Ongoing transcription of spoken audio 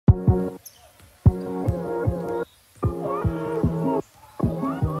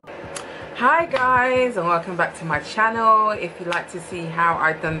Hi guys, and welcome back to my channel. If you'd like to see how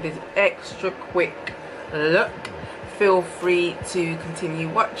I've done this extra quick look, feel free to continue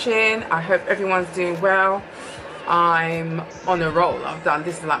watching. I hope everyone's doing well. I'm on a roll. I've done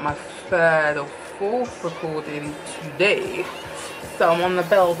this is like my third or fourth recording today, so I'm on the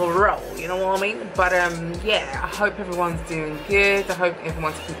bell of a roll, you know what I mean? But yeah, I hope everyone's doing good. I hope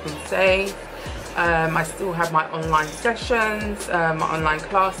everyone's keeping safe. I still have my online sessions, my online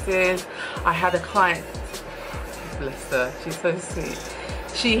classes. I had a client, bless her, she's so sweet.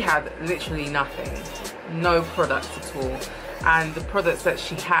 She had literally nothing, no products at all. And the products that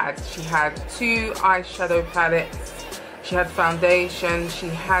she had 2 eyeshadow palettes, she had foundation, she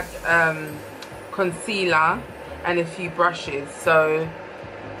had concealer and a few brushes. So,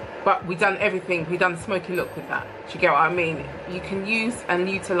 but we done everything, we done smoky look with that. Do you get what I mean? You can use and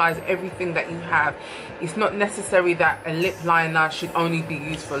utilize everything that you have. It's not necessary that a lip liner should only be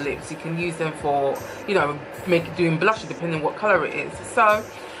used for lips. You can use them for, you know, doing blusher depending on what color it is. So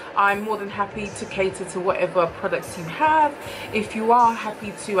I'm more than happy to cater to whatever products you have. If you are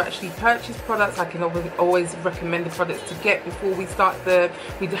happy to actually purchase products, I can always recommend the products to get before we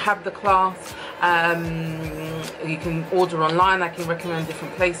have the class. You can order online. I can recommend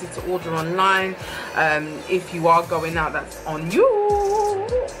different places to order online. If you are going out, that's on you.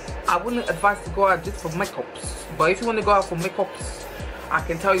 I wouldn't advise to go out just for makeups, but if you want to go out for makeups, I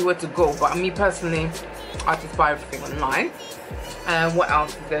can tell you where to go. But me personally, I just buy everything online. What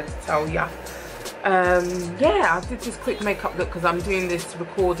else is there to tell ya? Yeah, I did this quick makeup look because I'm doing this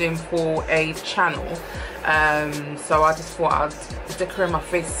recording for a channel, so I just thought I'd decorate my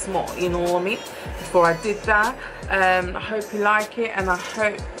face small, you know what I mean, before I did that. I hope you like it, and I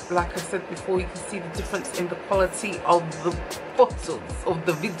hope, like I said before, you can see the difference in the quality of the photos of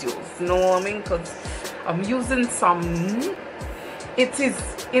the videos, you know what I mean, because I'm using some, it is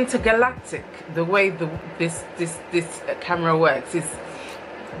intergalactic the way this camera works. Is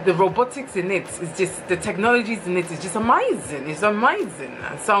the robotics in it is just, the technologies in it is just amazing. It's amazing.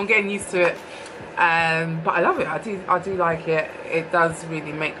 So I'm getting used to it, but I love it. I do like it. It does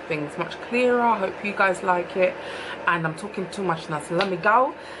really make things much clearer. I hope you guys like it, and I'm talking too much now, so let me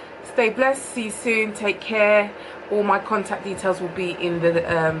go. Stay blessed, see you soon, take care. All my contact details will be in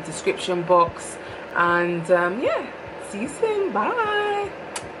the description box, and yeah, see you soon. Bye.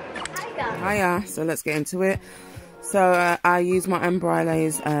 Hiya, so let's get into it. So I use my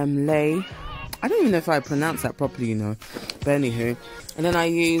Unbranded Lait. I don't even know if I pronounced that properly, you know, but anywho. And then I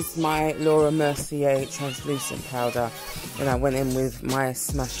used my Laura Mercier translucent powder, and I went in with my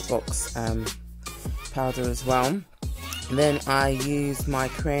Smashbox powder as well. And then I used my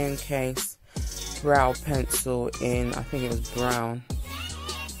Crayon Case brow pencil in, I think it was brown,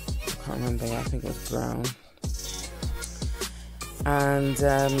 I can't remember, I think it was brown. And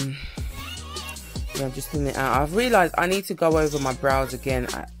yeah, I'm just thinning it out. I've realised I need to go over my brows again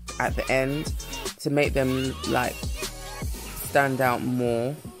at the end to make them like stand out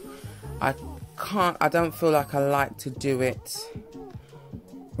more. I don't feel like I like to do it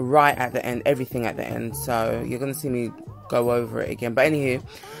right at the end, everything at the end, so you're going to see me go over it again. But anywho,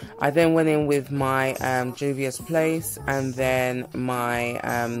 I then went in with my Juvia's Place, and then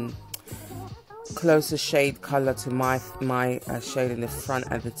my closer shade colour to my shade in the front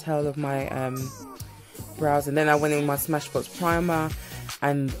and the tail of my brows. And then I went in with my Smashbox primer,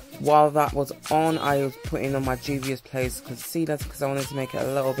 and while that was on, I was putting on my Juvia's Place concealer because I wanted to make it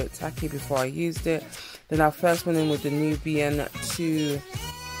a little bit tacky before I used it. Then I first went in with the Nubian II,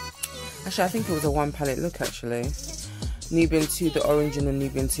 actually I think it was a 1 palette look actually, Nubian II, the orange and the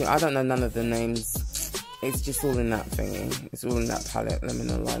Nubian II, I don't know none of the names, it's just all in that thingy, it's all in that palette, let me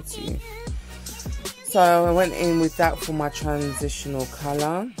not lie to you. So I went in with that for my transitional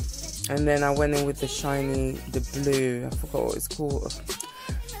colour, and then I went in with the shiny, the blue, I forgot what it's called,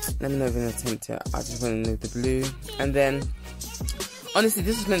 let me not even attempt it, I just went in with the blue. And then, honestly,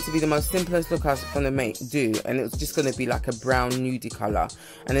 this was meant to be the most simplest look I was going to do, and it was just going to be like a brown nudie colour.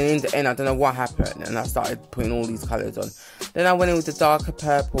 And then in the end, I don't know what happened, and I started putting all these colours on. Then I went in with the darker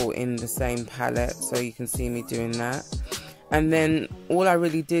purple in the same palette, so you can see me doing that. And then all I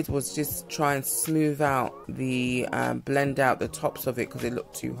really did was just try and smooth out the, blend out the tops of it because it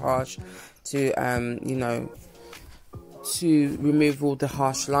looked too harsh, to, you know, to remove all the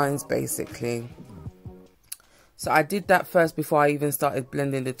harsh lines basically. So I did that first before I even started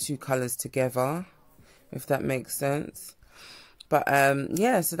blending the two colours together, if that makes sense. But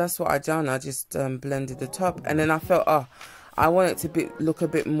yeah, so that's what I done. I just blended the top, and then I felt, oh, I want it to look a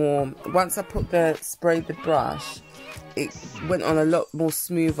bit more, once I sprayed the brush, it went on a lot more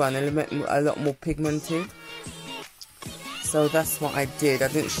smoother and a lot more pigmented. So that's what I did. I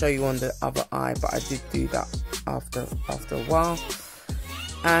didn't show you on the other eye, but I did do that after a while.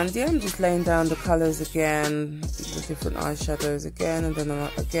 And yeah, I'm just laying down the colours again, the different eyeshadows again, and then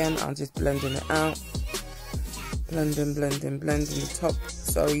again I'm just blending it out. Blending the top,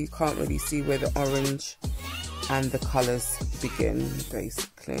 so you can't really see where the orange and the colours begin,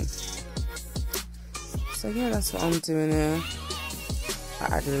 basically. So yeah, that's what I'm doing here.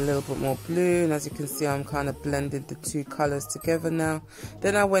 I added a little bit more blue, and as you can see, I'm kind of blending the two colours together now.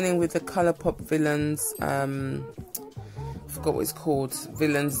 Then I went in with the Colourpop Villains, I forgot what it's called,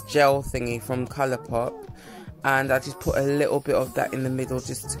 Villains Gel thingy from Colourpop, and I just put a little bit of that in the middle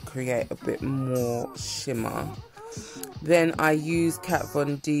just to create a bit more shimmer. Then I used Kat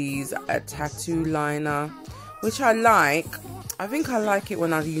Von D's tattoo liner, which I like. I think I like it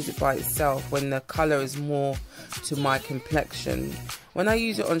when I use it by itself, when the colour is more to my complexion. When I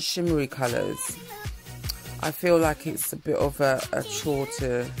use it on shimmery colours, I feel like it's a bit of a chore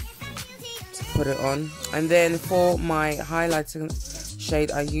to put it on. And then for my highlighting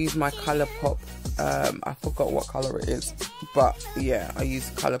shade, I use my Colourpop. I forgot what colour it is, but yeah, I use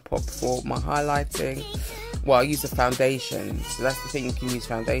Colourpop for my highlighting. Well, I use the foundation, so that's the thing. You can use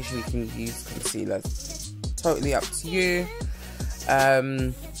foundation, you can use concealer. Totally up to you.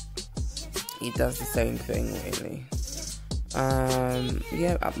 It does the same thing, really.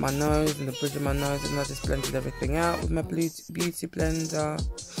 Yeah, up my nose and the bridge of my nose, and I just blended everything out with my beauty blender,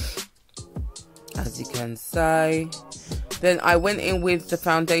 as you can see. Then I went in with the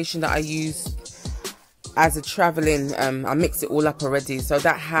foundation that I used as a traveling. I mixed it all up already, so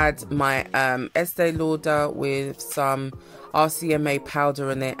that had my Estee Lauder with some RCMA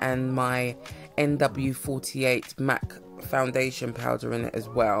powder in it, and my NW48 MAC foundation powder in it as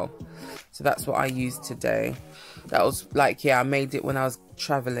well. So that's what I used today. That was like, yeah, I made it when I was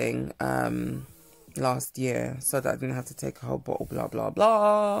traveling last year, so that I didn't have to take a whole bottle, blah blah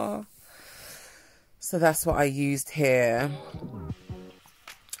blah. So that's what I used here.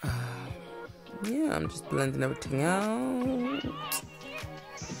 Yeah, I'm just blending everything out.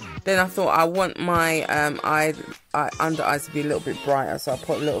 Then I thought I want my under eyes to be a little bit brighter, so I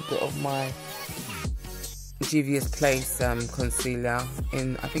put a little bit of my Juvia's Place concealer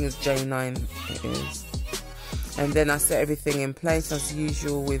in. I think it's J9 it is. And then I set everything in place as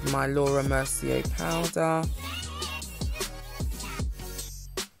usual with my Laura Mercier powder.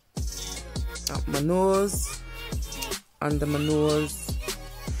 Up my nose, under my nose.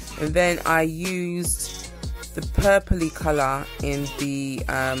 And then I used the purpley colour in the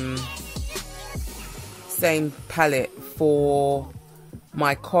same palette for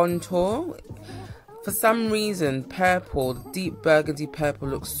my contour. For some reason, purple, deep burgundy purple,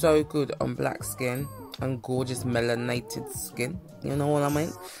 looks so good on black skin and gorgeous melanated skin. You know what I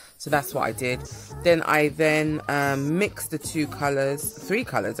mean? So that's what I did. Then I mixed the two colours, three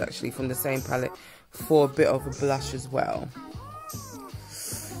colours actually, from the same palette for a bit of a blush as well.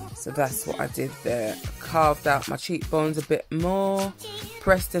 So that's what I did there. Carved out my cheekbones a bit more.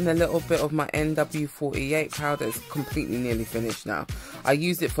 Pressed in a little bit of my NW48 powder. It's completely nearly finished now. I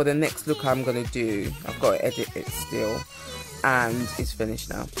used it for the next look I'm going to do. I've got to edit it still. And it's finished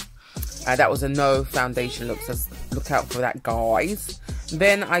now. That was a no foundation look, so look out for that, guys.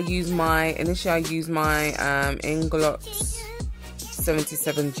 Then I used my, initially I used my Inglot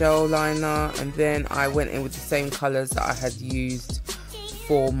 77 gel liner. And then I went in with the same colours that I had used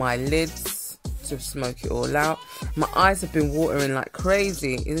for my lids to smoke it all out. My eyes have been watering like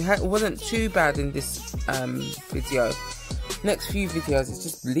crazy. It wasn't too bad in this video. Next few videos it's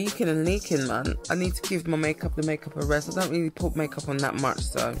just leaking and leaking, man. I need to give my makeup a rest. I don't really put makeup on that much,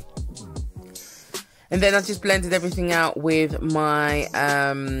 so. And then I just blended everything out with my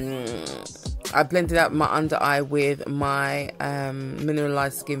I blended out my under eye with my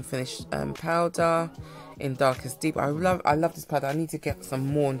mineralized skin finish powder in Darkest Deep. I love this powder. I need to get some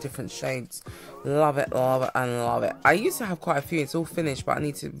more in different shades. Love it, love it, and love it. I used to have quite a few. It's all finished, but I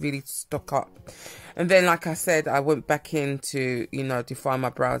need to really stock up. And then, like I said, I went back in to, you know, define my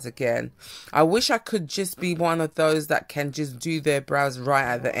brows again. I wish I could just be one of those that can just do their brows right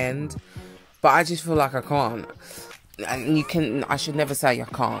at the end, but I just feel like I can't. And you can, I should never say I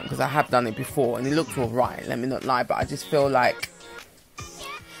can't, because I have done it before and it looked all right, let me not lie, but I just feel like,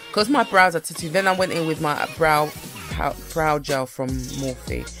 because my brows are tattooed. Then I went in with my brow gel from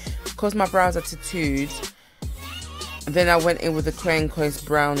Morphe. Because my brows are tattooed, then I went in with the Crayon Quest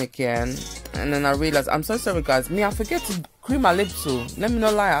Brown again. And then I realised, I'm so sorry guys, I forget to cream my lips too. Let me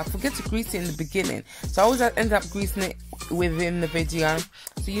not lie, I forget to grease it in the beginning. So I always end up greasing it within the video.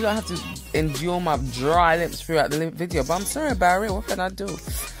 So you don't have to endure my dry lips throughout the video. But I'm sorry about it, what can I do?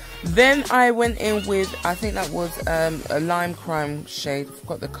 Then I went in with, I think that was a lime crime shade. I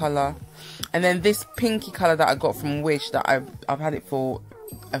forgot the colour. And then this pinky colour that I got from Wish, that I've had it for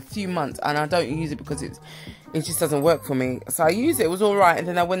a few months, and I don't use it because it just doesn't work for me. So I used it, it was alright, and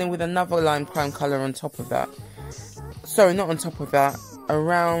then I went in with another lime crime colour on top of that. Sorry, not on top of that.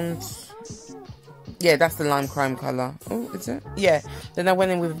 Around, yeah, that's the lime crime colour. Oh, is it? Yeah. Then I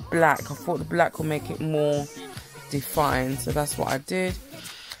went in with black. I thought the black would make it more defined, so that's what I did.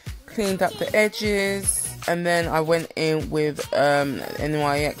 Cleaned up the edges, and then I went in with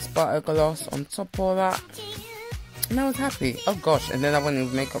NYX butter gloss on top of that, and I was happy. Oh gosh. And then I went in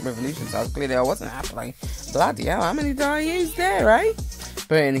with Makeup Revolution, so clearly I wasn't happy. Bloody hell, how many did I use there, right?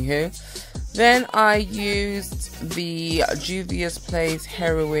 But anywho, then I used the Juvia's Place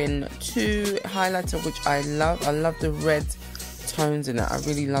Heroine 2 highlighter, which I love. I love the red tones in it. I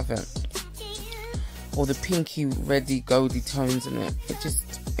really love it. Or the pinky, reddy, goldy tones in it.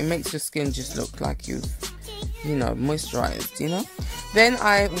 It makes your skin just look like you know, moisturized, you know. Then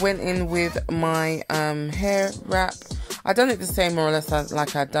I went in with my hair wrap. I done it the same more or less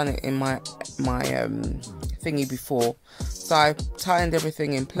like I'd done it in my thingy before. So I tightened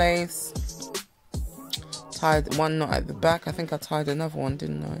everything in place. Tied one knot at the back. I think I tied another one,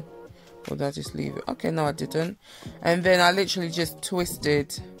 didn't I? Or did I just leave it? Okay, no, I didn't. And then I literally just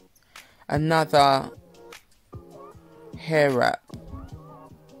twisted another head wrap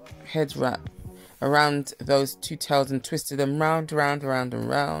around those two tails and twisted them round and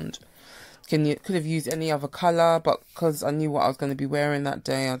round. Could have used any other colour, but because I knew what I was going to be wearing that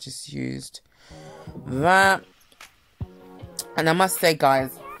day, I just used that. And I must say,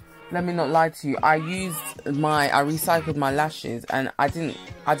 guys, let me not lie to you, I recycled my lashes, and I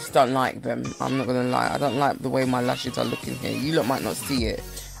just don't like them. I'm not going to lie, I don't like the way my lashes are looking here. You lot might not see it.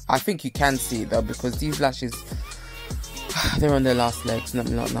 I think you can see it though, because these lashes, they're on their last legs, let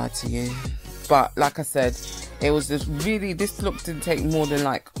me not lie to you. But like I said, it was just really, this look didn't take more than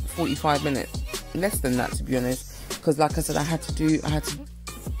like 45 minutes, less than that to be honest, because like I said, I had to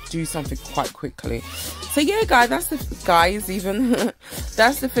do something quite quickly. So yeah, guys, that's the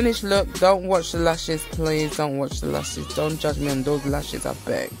that's the finished look. Don't watch the lashes, please. Don't watch the lashes. Don't judge me on those lashes, I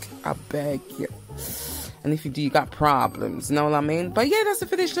beg you. And if you do, you got problems, you know what I mean? But yeah, that's the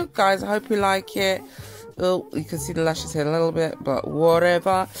finished look, guys. I hope you like it. Oh, you can see the lashes here a little bit, but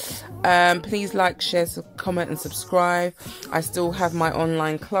whatever. Please like, share, comment and subscribe. I still have my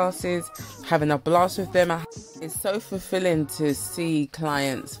online classes, having a blast with them. It's so fulfilling to see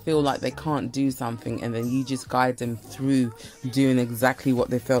clients feel like they can't do something, and then you just guide them through doing exactly what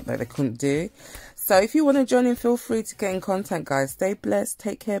they felt like they couldn't do. So if you want to join in, feel free to get in contact, guys. Stay blessed,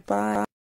 take care, bye.